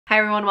Hi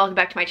everyone, welcome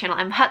back to my channel.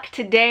 I'm Huck.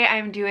 Today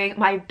I'm doing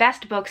my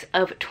best books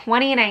of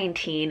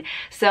 2019.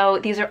 So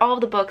these are all of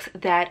the books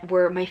that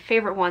were my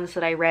favorite ones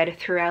that I read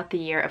throughout the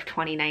year of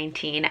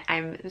 2019.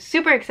 I'm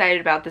super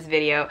excited about this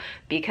video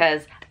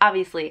because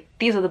obviously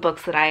these are the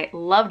books that I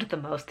loved the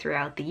most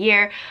throughout the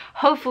year.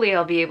 Hopefully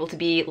I'll be able to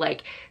be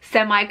like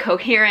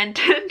semi-coherent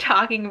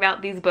talking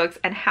about these books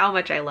and how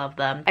much I love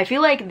them. I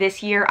feel like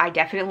this year I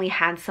definitely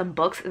had some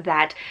books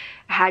that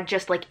had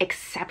just like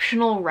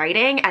exceptional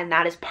writing, and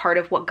that is part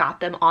of what got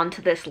them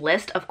onto this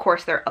list. Of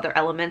course there are other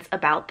elements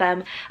about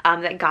them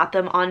that got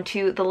them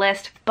onto the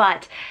list,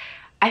 but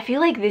I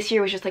feel like this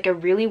year was just like a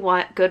really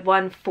good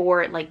one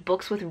for like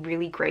books with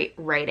really great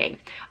writing.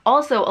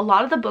 Also, a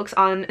lot of the books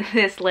on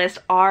this list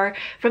are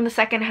from the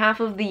second half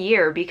of the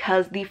year,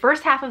 because the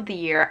first half of the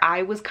year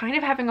I was kind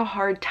of having a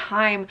hard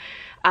time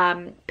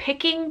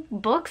picking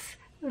books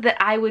that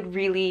I would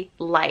really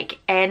like.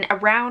 And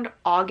around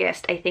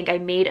August, I think I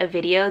made a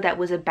video that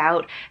was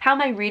about how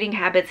my reading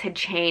habits had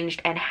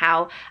changed and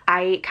how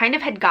I kind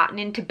of had gotten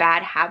into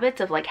bad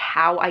habits of like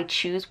how I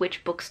choose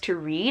which books to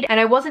read, and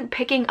I wasn't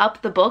picking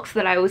up the books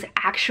that I was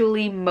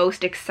actually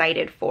most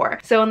excited for.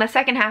 So in the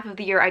second half of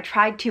the year, I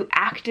tried to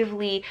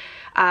actively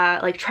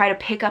try to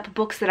pick up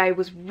books that I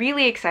was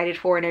really excited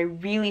for and I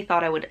really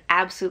thought I would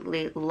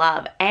absolutely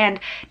love. And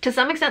to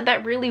some extent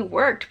that really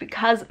worked,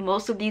 because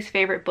most of these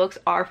favorite books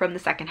are from the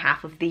second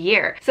half of the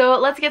year. So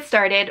let's get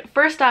started.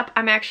 First up,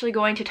 I'm actually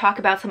going to talk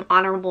about some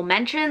honorable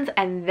mentions,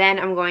 and then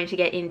I'm going to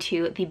get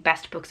into the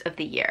best books of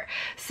the year.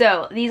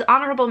 So these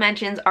honorable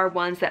mentions are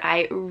ones that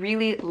I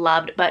really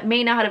loved but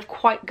may not have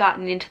quite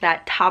gotten into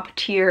that top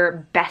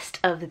tier best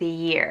of the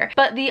year.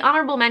 But the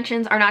honorable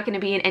mentions are not going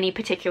to be in any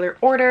particular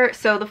order.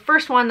 So the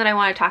first one that I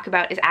want to talk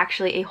about is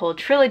actually a whole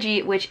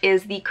trilogy, which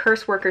is the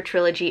Curse Worker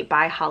trilogy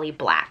by Holly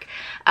Black.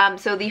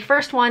 So the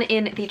first one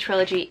in the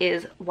trilogy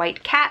is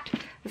White Cat,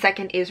 the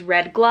second is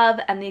Red Glove,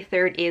 and the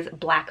third is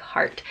Black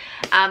Heart.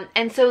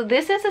 And so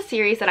this is a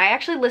series that I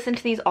actually listened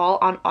to these all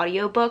on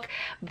audiobook,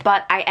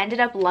 but I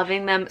ended up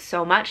loving them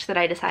so much that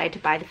I decided to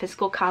buy the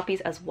physical copies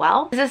as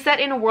well. This is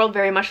set in a world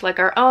very much like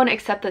our own,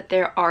 except that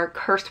there are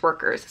curse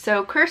workers.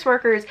 So curse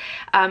workers,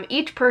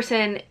 each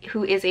person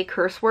who is a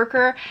curse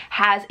worker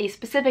has a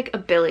specific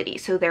ability.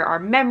 So there are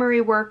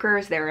memory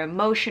workers, there are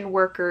emotion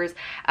workers,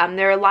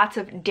 there are lots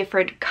of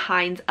different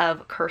kinds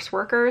of curse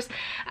workers,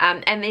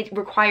 and they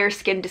require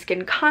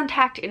skin-to-skin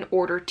contact in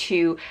order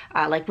to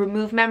like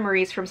remove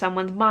memories from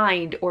someone's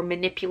mind or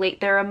manipulate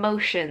their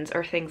emotions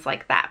or things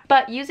like that.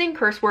 But using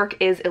curse work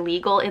is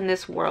illegal in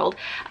this world,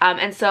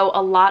 and so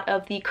a lot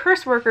of the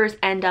curse workers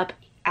end up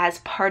as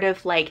part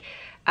of like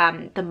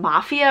the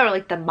mafia or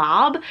like the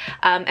mob,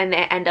 and they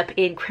end up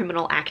in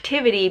criminal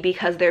activity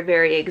because their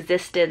very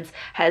existence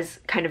has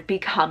kind of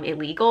become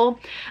illegal.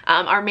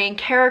 Our main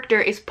character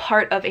is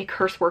part of a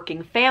curse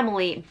working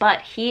family,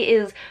 but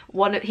he's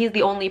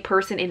the only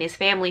person in his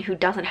family who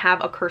doesn't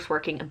have a curse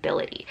working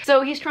ability.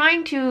 So he's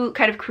trying to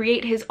kind of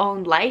create his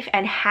own life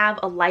and have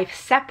a life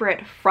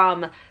separate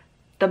from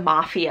the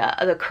mafia,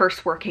 the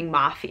curse-working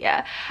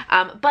mafia.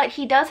 But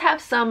he does have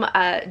some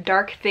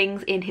dark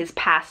things in his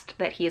past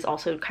that he is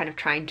also kind of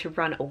trying to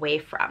run away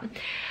from.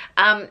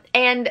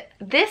 And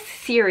this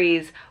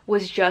series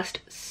was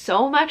just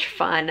so much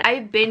fun. I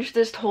binged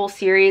this whole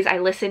series. I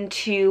listened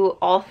to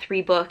all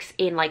 3 books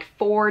in like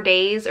 4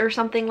 days or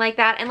something like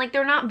that. And like,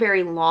 they're not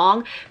very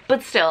long,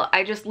 but still,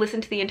 I just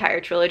listened to the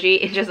entire trilogy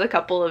in just a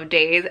couple of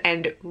days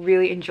and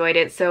really enjoyed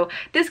it. So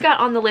this got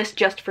on the list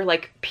just for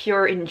like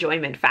pure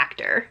enjoyment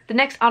factor. The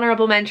next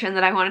honorable mention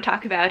that I want to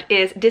talk about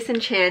is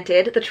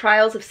Disenchanted: The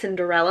Trials of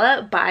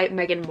Cinderella by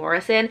Megan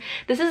Morrison.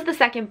 This is the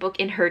second book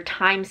in her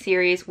Time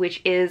series,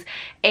 which is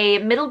a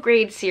middle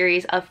grade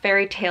series of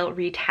fairy tale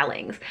retellings.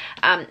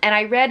 And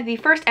I read the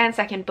first and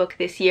second book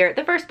this year.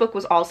 The first book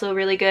was also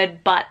really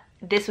good, but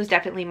this was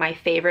definitely my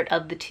favorite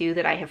of the 2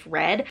 that I have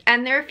read.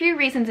 And there are a few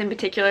reasons in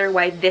particular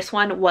why this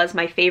one was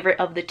my favorite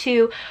of the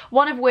 2.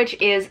 One of which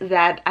is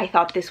that I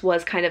thought this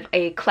was kind of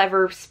a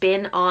clever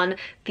spin on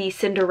the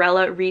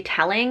Cinderella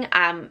retelling.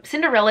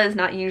 Cinderella is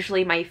not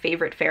usually my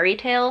favorite fairy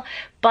tale,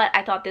 but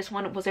I thought this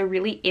one was a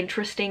really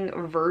interesting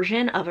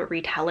version of a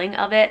retelling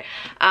of it.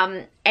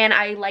 And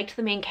I liked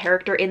the main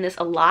character in this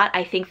a lot.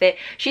 I think that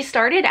she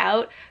started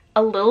out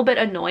a little bit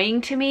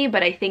annoying to me,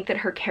 but I think that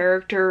her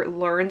character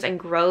learns and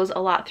grows a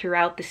lot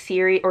throughout the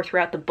series or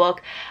throughout the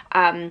book.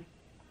 And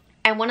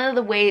one of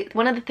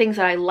the things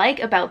that I like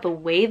about the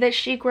way that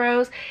she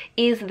grows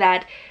is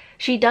that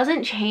she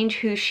doesn't change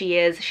who she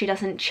is. She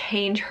doesn't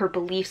change her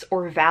beliefs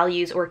or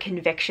values or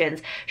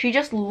convictions. She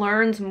just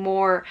learns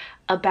more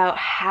about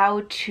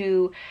how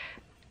to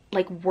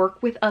like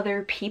work with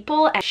other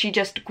people, and she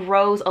just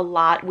grows a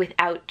lot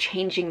without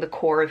changing the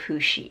core of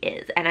who she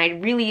is, and I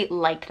really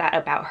liked that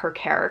about her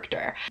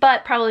character.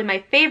 But probably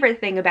my favorite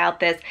thing about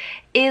this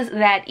is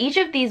that each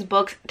of these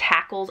books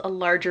tackles a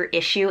larger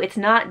issue. It's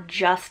not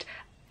just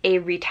a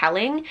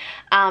retelling.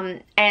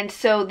 And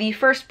so the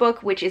first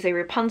book, which is a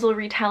Rapunzel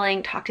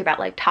retelling, talked about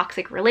like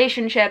toxic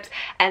relationships,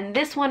 and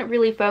this one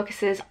really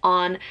focuses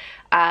on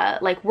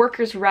like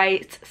workers'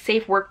 rights,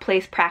 safe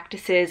workplace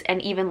practices,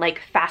 and even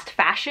like fast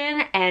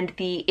fashion and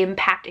the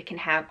impact it can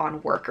have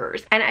on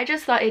workers. And I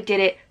just thought it did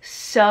it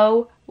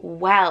so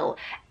well.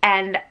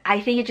 And I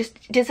think it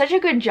just did such a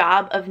good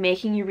job of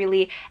making you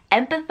really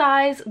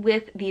empathize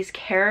with these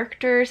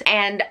characters.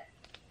 And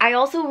I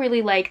also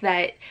really like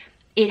that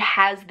it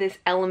has this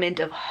element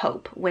of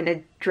hope when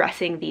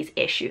addressing these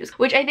issues,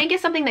 which I think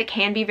is something that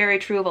can be very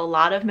true of a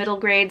lot of middle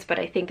grades, but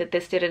I think that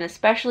this did an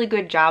especially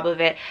good job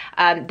of it,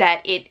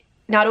 that it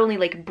not only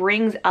like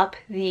brings up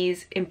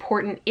these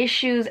important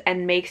issues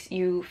and makes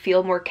you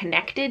feel more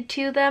connected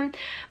to them,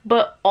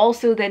 but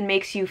also then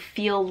makes you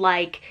feel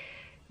like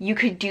you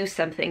could do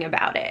something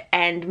about it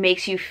and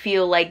makes you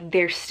feel like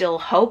there's still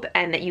hope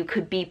and that you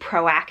could be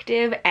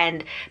proactive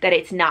and that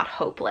it's not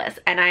hopeless.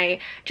 And I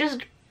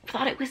just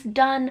thought it was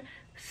done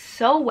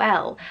so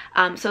well.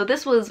 So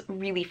this was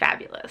really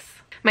fabulous.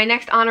 My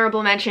next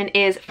honorable mention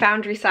is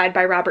Foundryside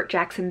by Robert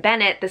Jackson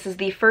Bennett. This is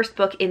the first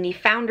book in the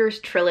Founders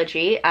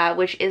trilogy,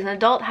 which is an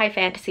adult high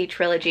fantasy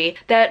trilogy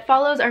that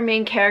follows our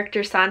main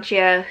character,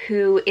 Sanchia,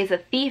 who is a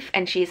thief,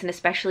 and she's an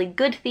especially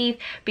good thief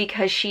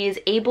because she is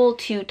able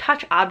to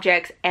touch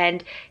objects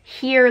and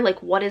hear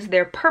like what is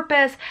their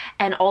purpose,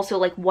 and also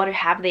like what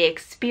have they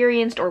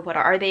experienced or what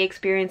are they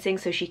experiencing,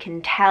 so she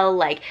can tell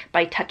like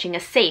by touching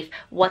a safe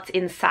what's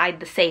inside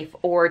the safe,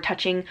 or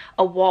touching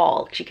a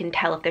wall she can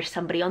tell if there's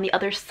somebody on the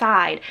other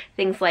side,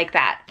 things like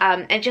that.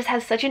 It just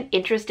has such an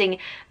interesting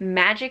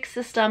magic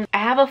system. I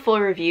have a full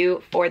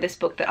review for this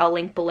book that I'll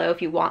link below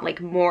if you want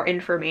like more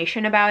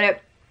information about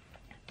it.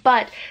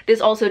 But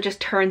this also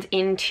just turns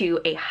into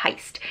a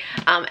heist.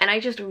 And I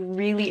just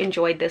really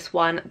enjoyed this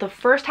one. The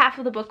first half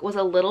of the book was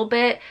a little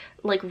bit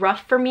like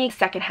rough for me.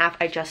 Second half,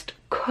 I just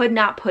could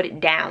not put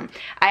it down.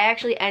 I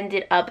actually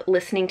ended up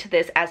listening to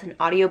this as an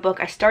audiobook.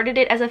 I started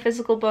it as a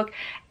physical book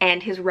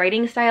and his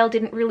writing style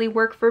didn't really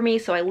work for me,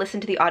 so I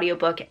listened to the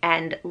audiobook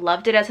and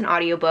loved it as an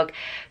audiobook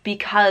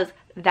because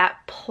that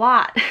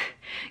plot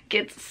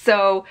gets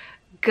so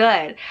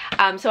good.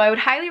 So I would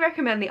highly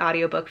recommend the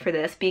audiobook for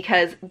this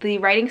because the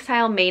writing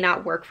style may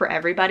not work for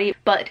everybody,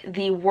 but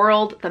the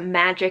world, the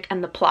magic,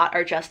 and the plot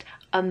are just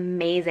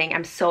amazing.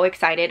 I'm so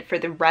excited for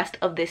the rest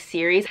of this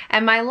series.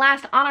 And my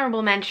last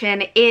honorable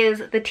mention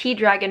is The Tea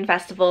Dragon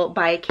Festival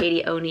by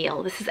Katie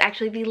O'Neill. This is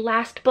actually the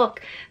last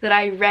book that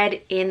I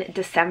read in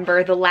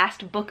December, the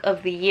last book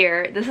of the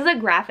year. This is a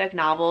graphic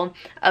novel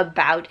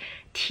about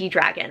tea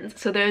dragons.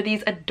 So there are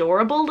these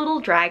adorable little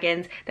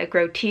dragons that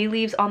grow tea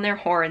leaves on their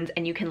horns,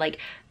 and you can like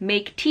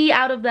make tea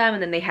out of them,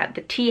 and then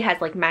the tea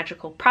has like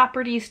magical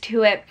properties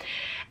to it.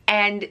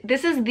 And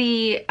this is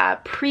the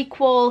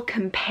prequel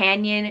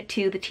companion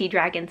to the Tea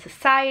Dragon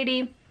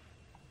Society.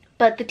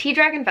 But the Tea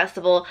Dragon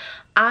Festival,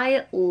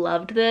 I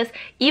loved this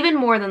even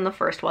more than the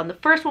first one. The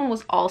first one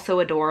was also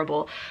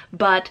adorable,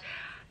 but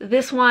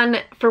this one,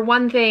 for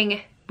one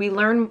thing, we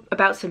learn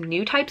about some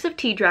new types of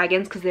tea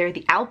dragons because they're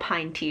the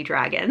alpine tea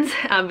dragons,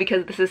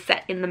 because this is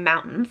set in the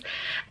mountains,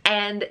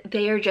 and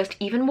they are just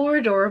even more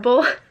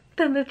adorable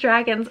than the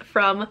dragons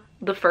from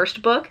the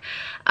first book.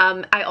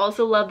 I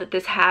also love that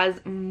this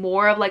has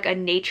more of like a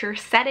nature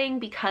setting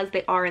because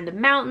they are in the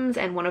mountains,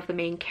 and one of the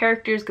main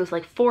characters goes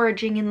like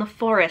foraging in the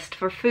forest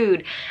for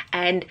food,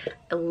 and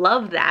I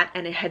love that.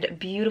 And it had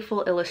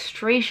beautiful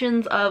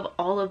illustrations of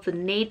all of the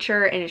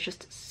nature, and it's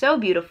just so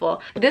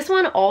beautiful. This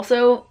one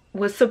also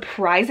was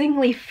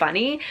surprisingly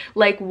funny.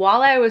 Like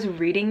while I was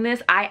reading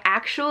this, I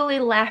actually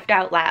laughed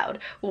out loud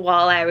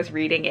while I was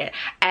reading it,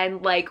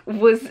 and like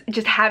was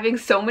just having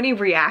so many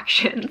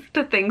reactions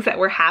to things that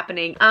were happening.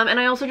 And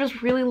I also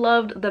just really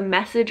loved the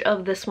message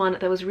of this one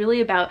that was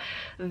really about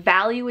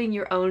valuing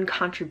your own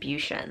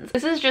contributions.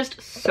 This is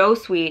just so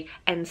sweet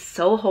and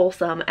so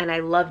wholesome, and I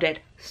loved it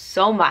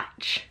so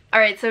much.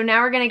 Alright, so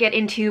now we're gonna get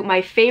into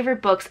my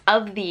favorite books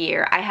of the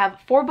year. I have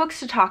 4 books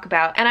to talk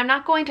about, and I'm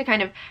not going to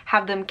kind of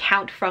have them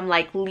count from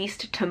like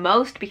least to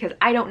most because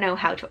I don't know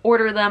how to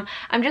order them.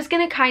 I'm just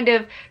gonna kind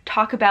of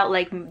talk about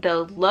like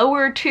the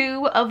lower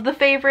 2 of the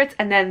favorites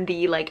and then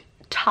the like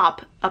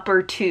top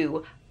upper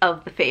 2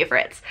 of the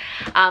favorites.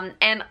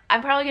 And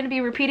I'm probably going to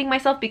be repeating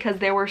myself because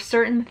there were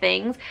certain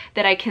things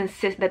that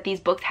that these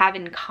books have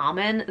in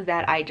common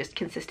that I just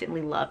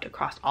consistently loved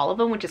across all of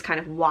them, which is kind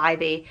of why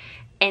they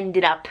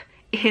ended up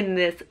in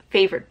this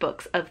favorite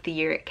books of the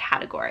year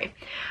category.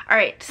 All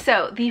right,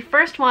 so the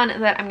first one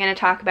that I'm going to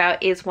talk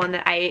about is one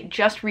that I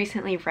just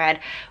recently read,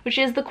 which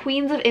is The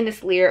Queens of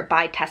Innis Lear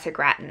by Tessa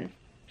Gratton.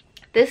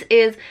 This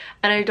is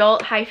an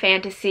adult high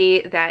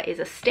fantasy that is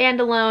a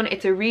standalone.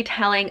 It's a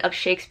retelling of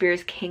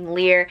Shakespeare's King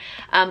Lear,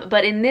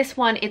 but in this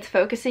one it's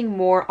focusing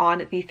more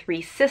on the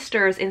three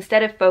sisters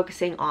instead of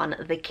focusing on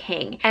the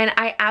king. And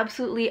I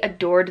absolutely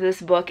adored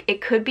this book.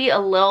 It could be a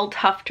little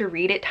tough to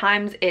read at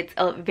times. It's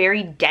a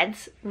very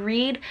dense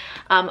read,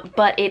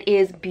 but it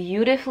is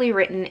beautifully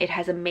written. It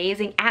has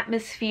amazing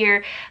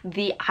atmosphere.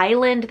 The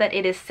island that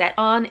it is set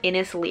on,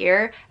 Innis,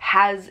 Lear,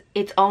 has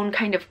its own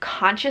kind of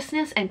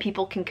consciousness and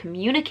people can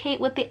communicate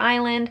with the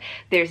island.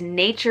 There's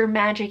nature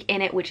magic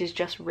in it, which is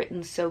just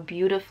written so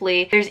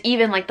beautifully. There's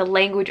even like the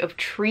language of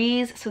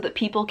trees so that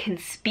people can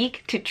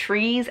speak to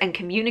trees and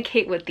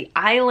communicate with the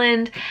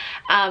island.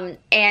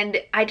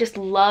 And I just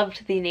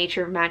loved the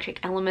nature magic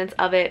elements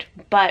of it,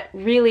 but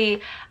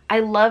really I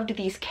loved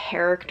these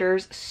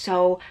characters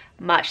so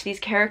much. These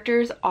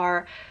characters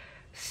are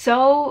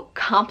so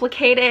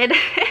complicated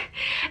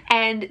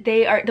and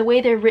the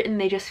way they're written,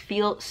 they just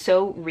feel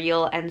so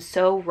real and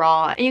so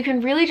raw. And you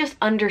can really just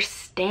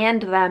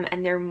understand them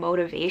and their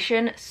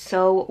motivation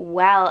so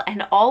well.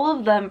 And all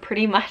of them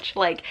pretty much,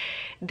 like,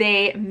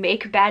 they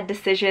make bad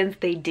decisions,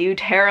 they do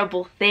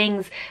terrible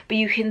things, but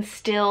you can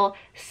still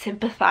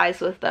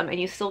sympathize with them and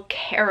you still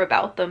care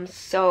about them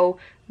so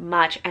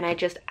much. And I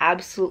just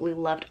absolutely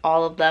loved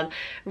all of them.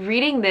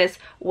 Reading this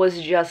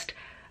was just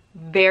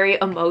very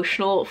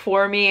emotional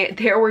for me.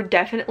 There were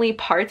definitely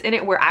parts in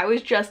it where I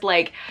was just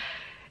like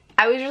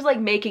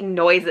making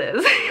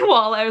noises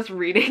while I was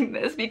reading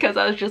this, because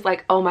I was just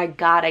like, oh my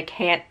god, I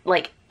can't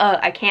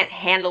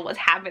handle what's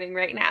happening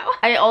right now.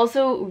 I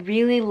also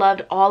really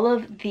loved all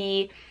of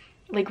the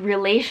like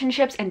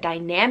relationships and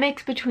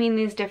dynamics between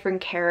these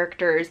different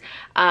characters,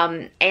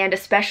 and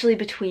especially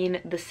between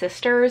the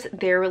sisters.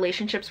 Their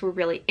relationships were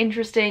really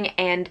interesting,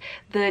 and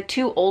the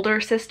two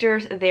older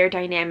sisters, their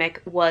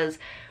dynamic was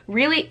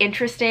really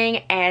interesting,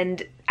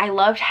 and I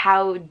loved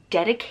how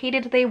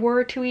dedicated they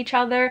were to each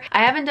other.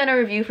 I haven't done a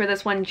review for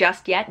this one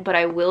just yet, but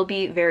I will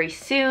be very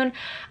soon.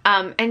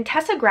 And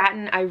Tessa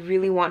Gratton, I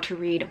really want to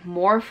read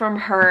more from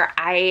her.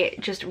 I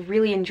just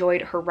really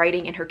enjoyed her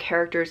writing and her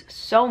characters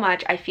so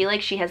much. I feel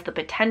like she has the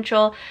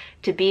potential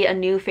to be a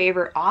new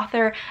favorite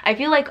author. I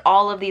feel like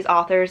all of these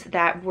authors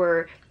that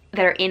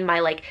are in my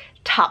like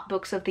top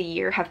books of the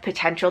year have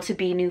potential to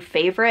be new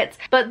favorites,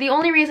 but the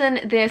only reason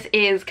this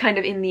is kind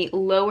of in the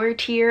lower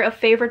tier of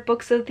favorite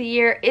books of the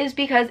year is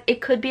because it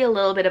could be a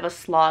little bit of a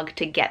slog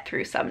to get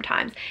through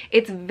sometimes.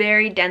 It's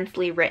very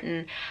densely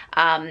written,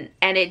 and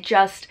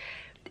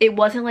it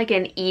wasn't like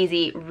an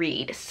easy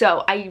read,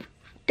 so I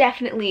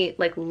definitely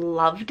like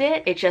loved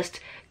it. It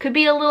just could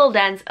be a little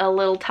dense, a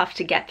little tough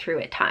to get through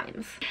at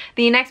times.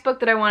 The next book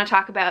that I want to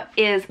talk about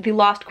is The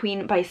Lost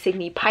Queen by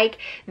Signe Pike.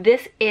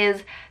 This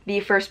is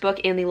the first book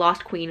in the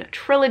Lost Queen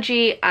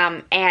trilogy,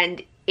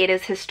 and it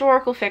is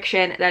historical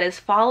fiction that is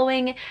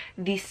following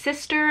the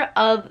sister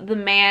of the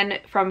man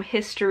from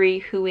history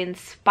who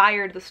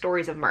inspired the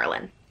stories of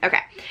Merlin.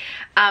 Okay,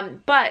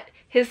 but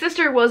his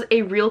sister was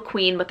a real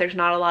queen, but there's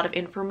not a lot of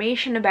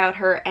information about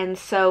her, and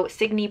so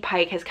Signe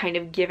Pike has kind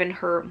of given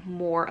her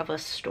more of a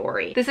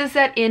story. This is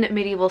set in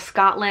medieval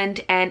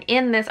Scotland, and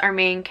in this, our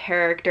main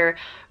character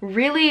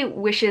really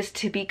wishes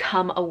to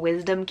become a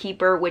wisdom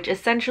keeper, which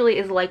essentially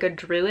is like a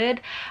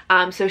druid.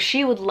 So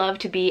she would love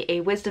to be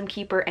a wisdom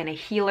keeper and a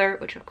healer,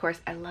 which of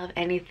course I love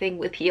anything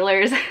with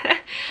healers.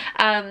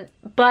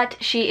 But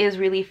she is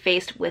really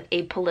faced with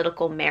a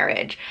political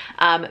marriage,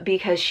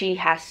 because she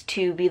has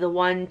to be the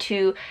one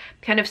to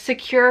kind of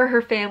secure her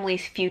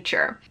family's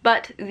future.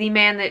 But the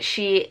man that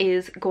she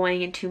is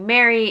going to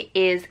marry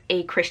is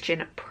a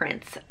Christian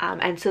prince.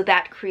 And so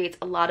that creates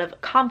a lot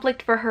of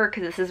conflict for her,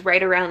 because this is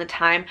right around the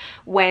time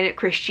when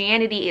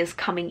Christianity is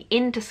coming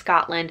into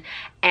Scotland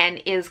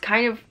and is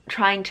kind of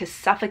trying to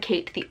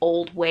suffocate the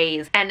old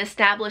ways and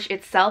establish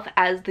itself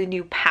as the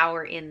new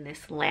power in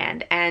this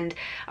land. And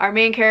our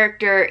main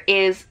character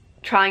is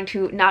trying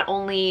to not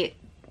only,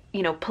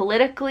 you know,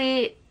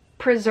 politically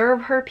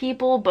preserve her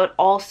people, but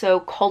also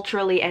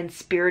culturally and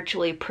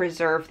spiritually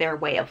preserve their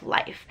way of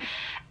life.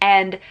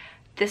 And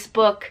this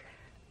book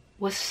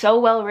was so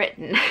well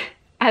written.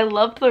 I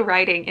loved the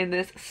writing in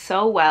this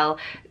so well.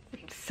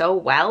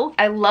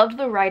 I loved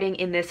the writing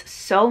in this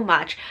so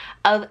much.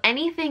 Of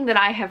anything that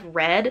I have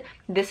read,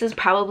 this is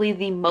probably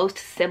the most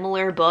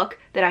similar book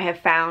that I have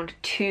found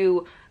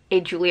to a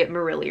Juliet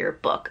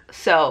Marillier book.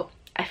 So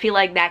I feel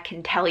like that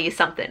can tell you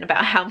something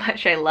about how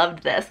much I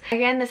loved this.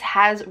 Again, this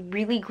has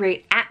really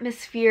great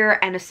atmosphere,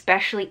 and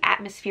especially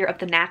atmosphere of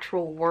the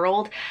natural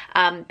world,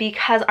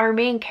 because our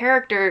main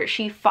character,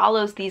 she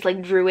follows these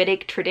like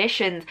druidic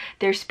traditions.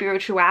 Their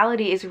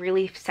spirituality is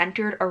really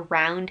centered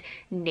around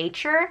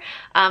nature.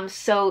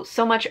 So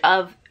much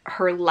of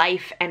her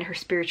life and her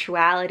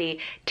spirituality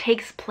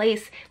takes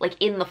place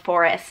like in the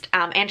forest,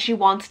 and she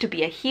wants to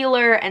be a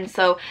healer, and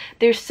so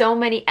there's so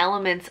many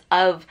elements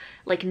of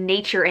like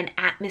nature and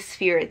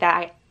atmosphere that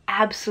I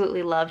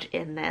absolutely loved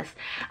in this.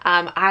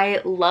 I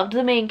loved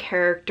the main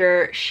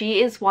character.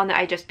 She is one that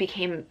I just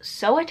became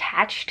so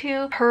attached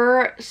to.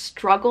 Her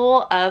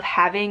struggle of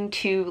having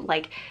to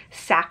like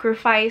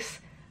sacrifice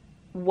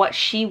what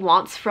she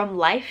wants from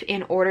life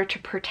in order to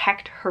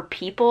protect her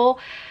people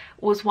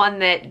was one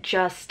that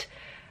just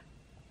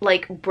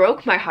like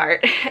broke my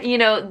heart. You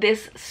know,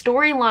 this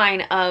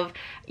storyline of,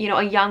 you know,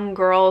 a young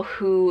girl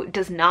who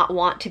does not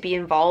want to be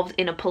involved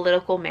in a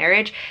political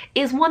marriage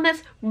is one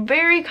that's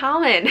very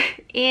common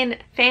in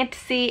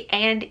fantasy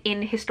and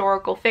in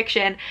historical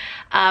fiction.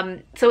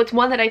 So it's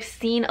one that I've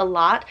seen a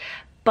lot,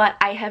 but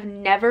I have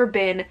never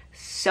been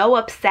so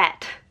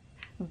upset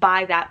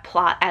by that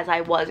plot as I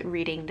was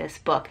reading this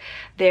book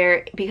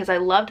because I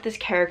loved this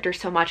character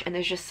so much, and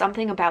there's just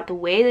something about the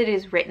way that it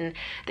is written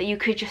that you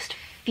could just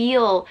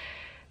feel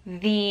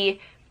the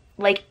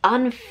like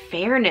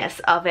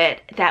unfairness of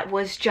it that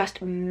was just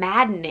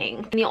maddening.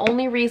 And the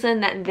only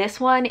reason that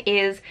this one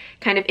is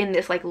kind of in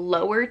this like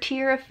lower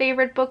tier of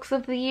favorite books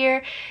of the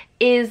year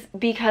is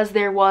because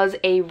there was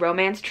a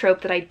romance trope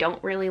that I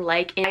don't really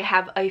like, and I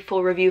have a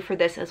full review for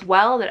this as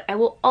well that I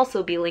will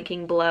also be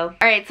linking below.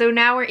 All right, so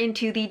now we're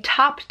into the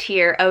top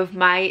tier of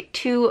my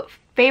 2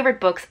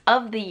 favorite books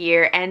of the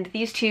year, and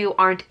these 2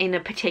 aren't in a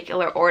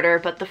particular order,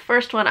 but the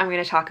first one I'm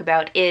going to talk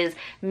about is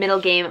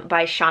Middlegame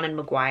by Seanan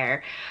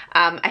McGuire.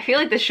 I feel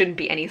like this shouldn't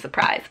be any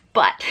surprise,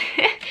 but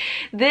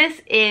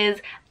this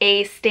is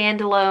a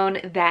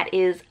standalone that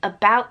is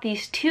about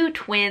these 2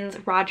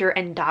 twins, Roger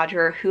and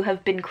Dodger, who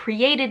have been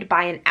created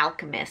by an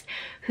alchemist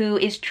who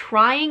is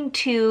trying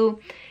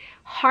to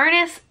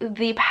harness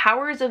the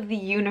powers of the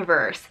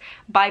universe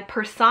by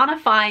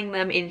personifying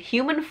them in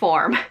human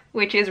form,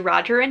 which is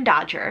Roger and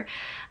Dodger,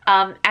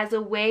 as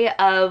a way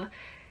of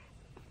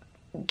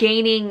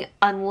gaining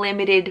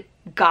unlimited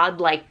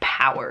godlike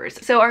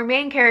powers. So our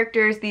main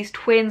characters, these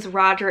twins,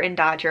 Roger and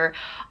Dodger,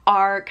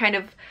 are kind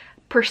of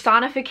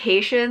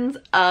personifications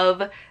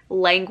of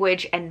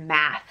language and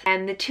math,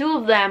 and the 2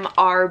 of them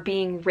are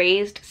being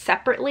raised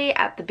separately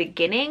at the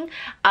beginning,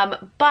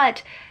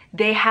 but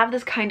they have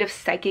this kind of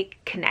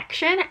psychic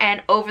connection,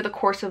 and over the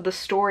course of the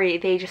story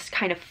they just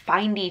kind of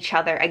find each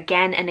other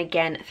again and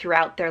again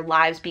throughout their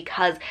lives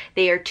because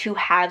they are 2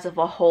 halves of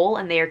a whole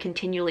and they are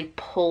continually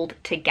pulled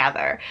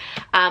together.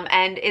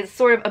 And it's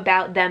sort of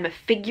about them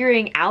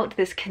figuring out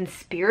this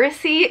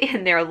conspiracy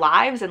in their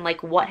lives and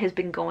like what has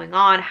been going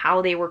on,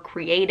 how they were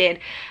created,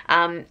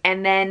 and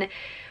then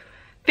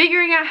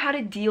figuring out how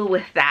to deal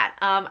with that.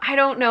 I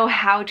don't know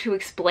how to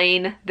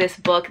explain this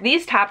book.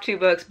 These top 2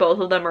 books, both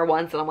of them are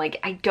ones that I'm like,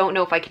 I don't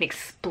know if I can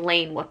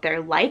explain what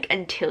they're like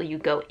until you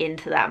go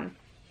into them.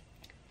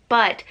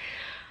 But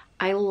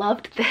I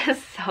loved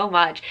this so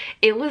much.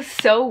 It was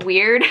so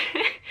weird,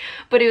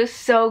 but it was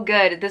so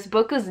good. This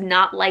book was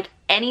not like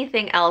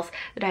anything else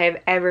that I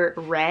have ever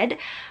read,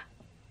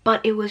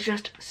 but it was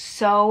just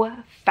so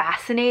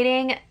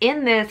fascinating.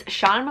 In this,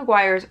 Seanan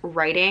McGuire's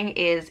writing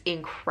is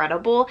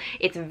incredible.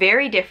 It's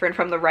very different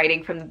from the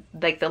writing from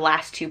like the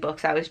last 2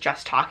 books I was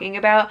just talking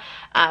about,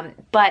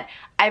 but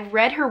I've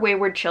read her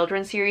Wayward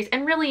Children series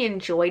and really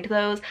enjoyed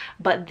those,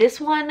 but this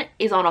one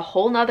is on a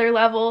whole nother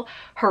level.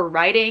 Her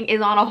writing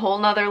is on a whole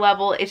nother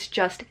level. It's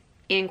just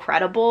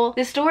incredible.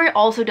 This story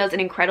also does an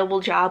incredible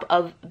job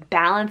of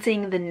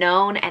balancing the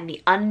known and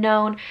the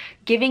unknown,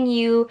 giving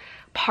you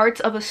parts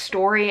of a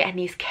story and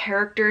these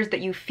characters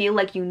that you feel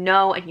like you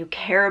know and you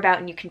care about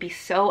and you can be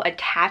so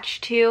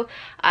attached to,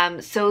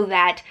 so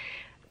that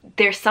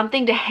there's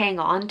something to hang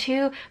on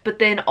to, but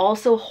then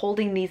also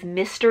holding these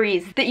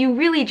mysteries that you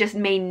really just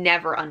may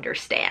never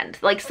understand.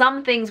 Like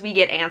some things we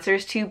get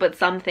answers to, but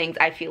some things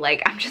I feel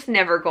like I'm just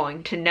never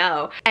going to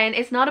know. And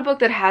it's not a book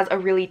that has a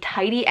really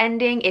tidy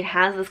ending. It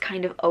has this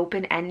kind of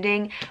open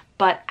ending,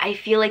 but I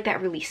feel like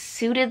that really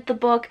suited the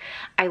book.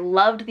 I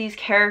loved these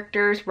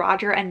characters,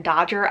 Roger and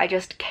Dodger. I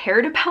just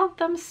cared about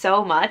them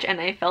so much and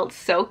I felt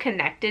so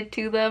connected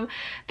to them.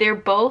 They're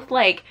both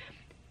like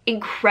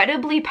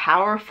incredibly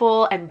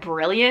powerful and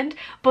brilliant,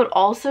 but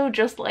also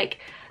just like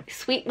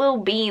sweet little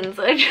beans.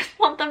 I just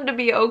want them to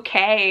be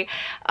okay.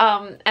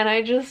 And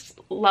I just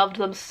loved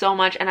them so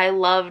much, and I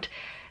loved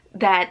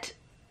that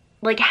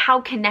like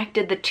how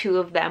connected the 2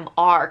 of them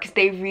are, because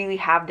they really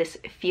have this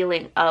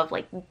feeling of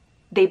like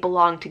they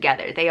belong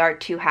together. They are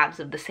 2 halves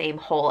of the same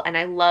whole, and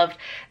I loved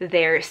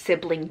their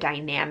sibling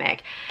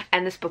dynamic.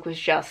 And this book was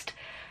just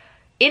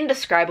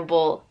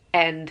indescribable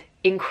and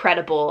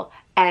incredible.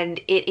 And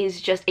it is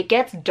just, it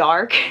gets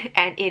dark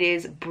and it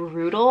is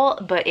brutal,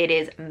 but it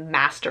is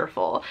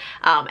masterful.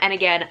 And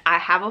again, I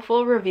have a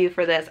full review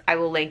for this. I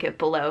will link it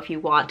below if you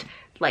want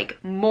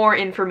like more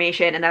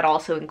information, and that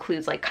also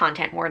includes like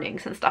content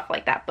warnings and stuff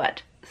like that.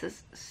 But this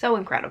is so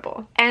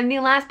incredible. And the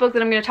last book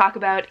that I'm going to talk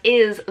about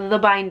is The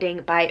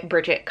Binding by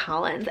Bridget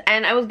Collins.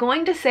 And I was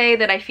going to say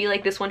that I feel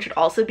like this one should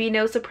also be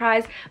no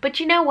surprise, but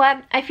you know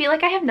what? I feel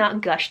like I have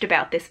not gushed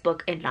about this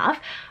book enough,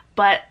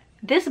 but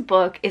this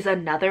book is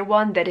another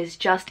one that is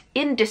just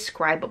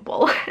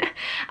indescribable.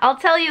 I'll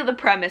tell you the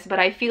premise, but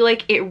I feel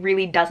like it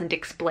really doesn't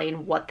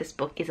explain what this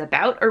book is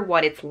about or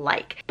what it's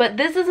like. But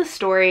this is a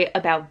story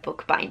about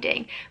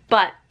bookbinding.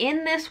 But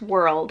in this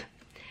world,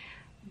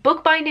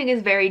 bookbinding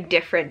is very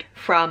different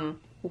from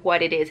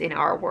what it is in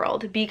our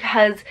world,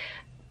 because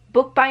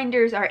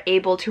bookbinders are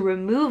able to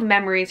remove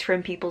memories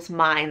from people's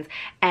minds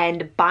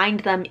and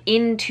bind them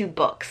into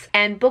books.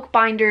 And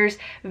bookbinders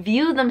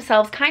view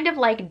themselves kind of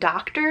like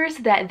doctors,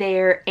 that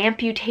they're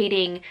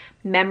amputating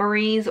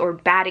memories or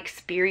bad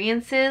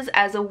experiences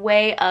as a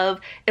way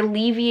of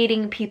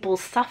alleviating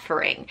people's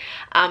suffering.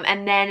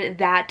 And then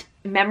that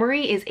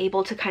memory is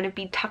able to kind of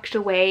be tucked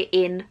away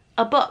in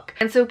a book.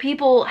 And so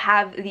people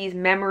have these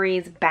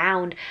memories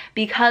bound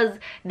because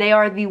they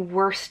are the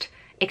worst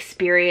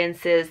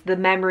experiences, the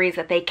memories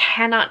that they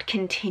cannot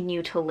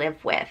continue to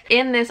live with.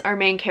 In this, our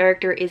main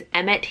character is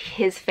Emmett.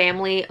 His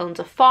family owns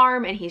a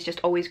farm and he's just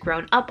always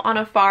grown up on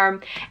a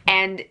farm,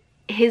 and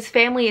his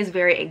family is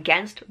very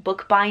against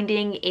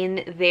bookbinding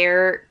in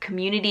their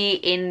community,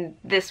 in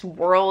this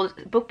world.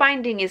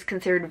 Bookbinding is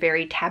considered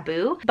very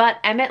taboo, but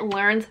Emmett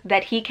learns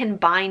that he can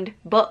bind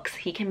books,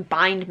 he can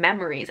bind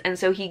memories, and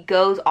so he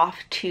goes off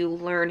to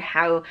learn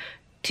how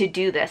to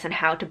do this and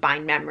how to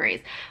bind memories.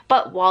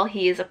 But while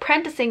he is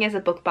apprenticing as a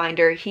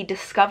bookbinder, he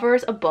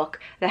discovers a book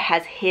that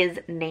has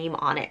his name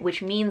on it,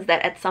 which means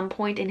that at some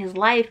point in his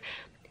life,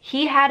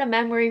 he had a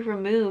memory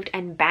removed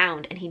and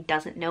bound, and he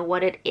doesn't know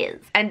what it is.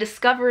 And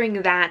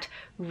discovering that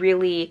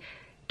really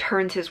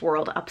turns his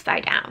world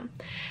upside down.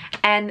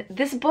 And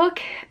this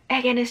book,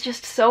 again, is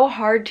just so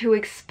hard to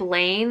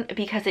explain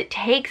because it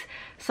takes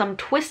some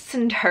twists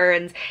and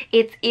turns.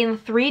 It's in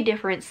 3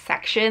 different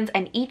sections,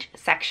 and each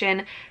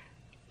section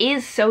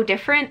is so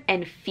different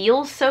and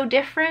feels so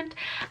different,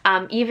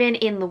 even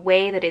in the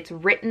way that it's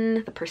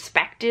written, the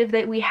perspective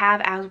that we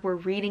have as we're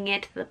reading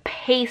it, the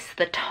pace,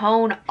 the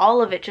tone,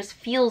 all of it just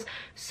feels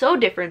so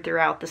different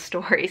throughout the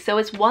story. So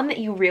it's one that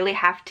you really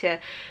have to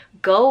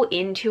go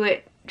into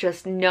it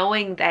just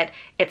knowing that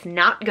it's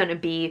not going to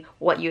be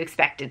what you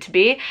expect it to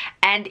be,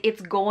 and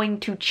it's going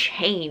to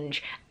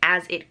change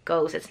as it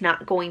goes. It's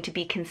not going to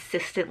be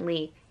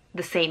consistently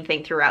the same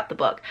thing throughout the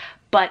book.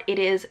 But it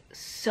is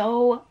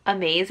so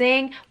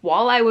amazing.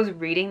 While I was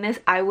reading this,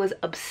 I was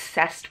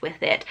obsessed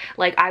with it.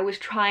 Like, I was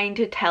trying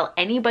to tell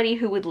anybody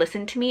who would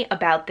listen to me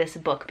about this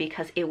book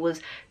because it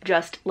was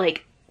just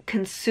like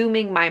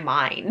consuming my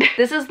mind.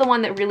 This is the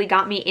one that really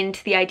got me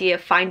into the idea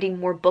of finding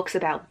more books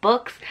about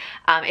books.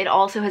 It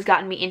also has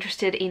gotten me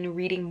interested in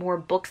reading more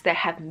books that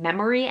have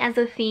memory as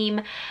a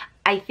theme.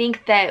 I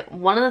think that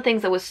one of the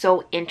things that was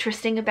so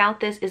interesting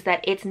about this is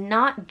that it's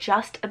not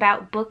just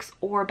about books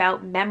or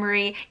about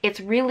memory. It's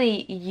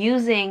really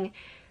using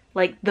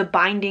like the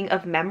binding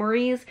of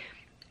memories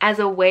as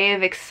a way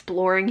of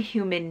exploring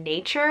human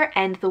nature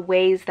and the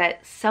ways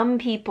that some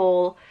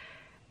people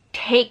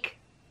take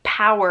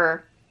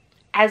power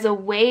as a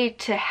way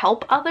to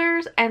help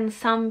others, and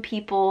some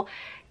people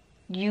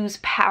use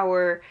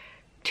power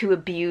to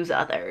abuse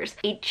others.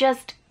 It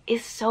just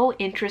is so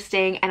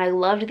interesting, and I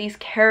loved these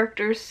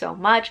characters so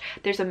much.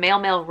 There's a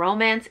male-male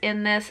romance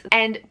in this,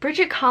 and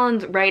Bridget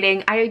Collins'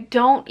 writing, I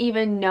don't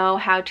even know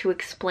how to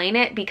explain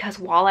it, because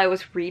while I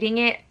was reading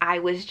it, I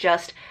was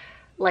just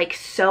like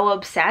so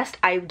obsessed.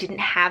 I didn't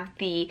have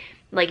the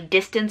like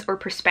distance or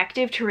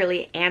perspective to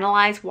really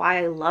analyze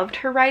why I loved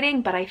her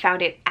writing, but I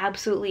found it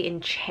absolutely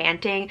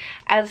enchanting.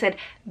 As I said,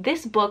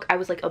 this book, I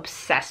was like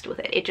obsessed with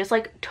it. It just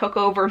like took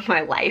over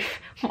my life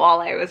while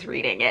I was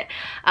reading it.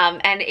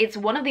 And it's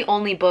one of the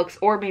only books,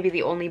 or maybe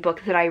the only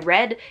book, that I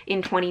read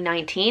in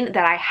 2019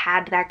 that I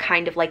had that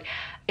kind of like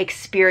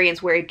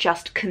experience where it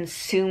just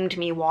consumed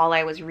me while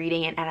I was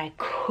reading it and I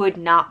could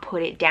not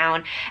put it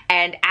down.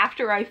 And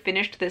after I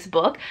finished this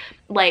book,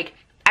 like,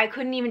 I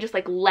couldn't even just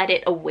like let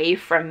it away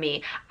from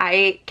me.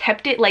 I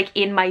kept it like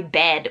in my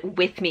bed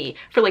with me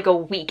for like a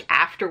week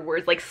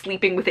afterwards, like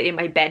sleeping with it in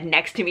my bed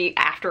next to me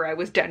after I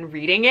was done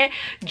reading it,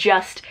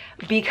 just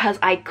because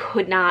I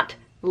could not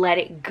let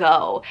it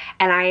go.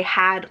 And I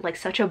had like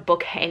such a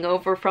book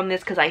hangover from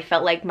this because I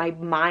felt like my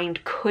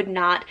mind could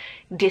not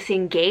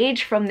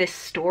disengage from this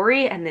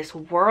story and this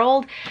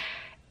world.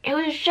 It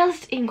was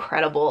just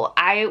incredible.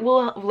 I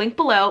will link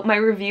below my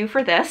review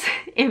for this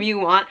if you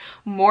want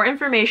more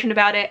information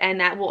about it,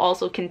 and that will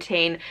also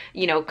contain,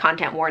 you know,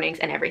 content warnings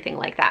and everything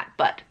like that.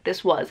 But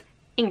this was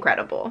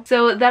incredible.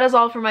 So that is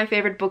all for my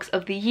favorite books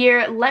of the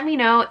year. Let me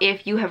know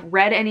if you have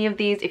read any of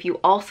these, if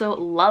you also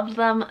loved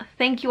them.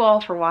 Thank you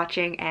all for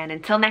watching, and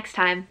until next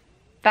time,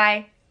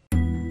 bye!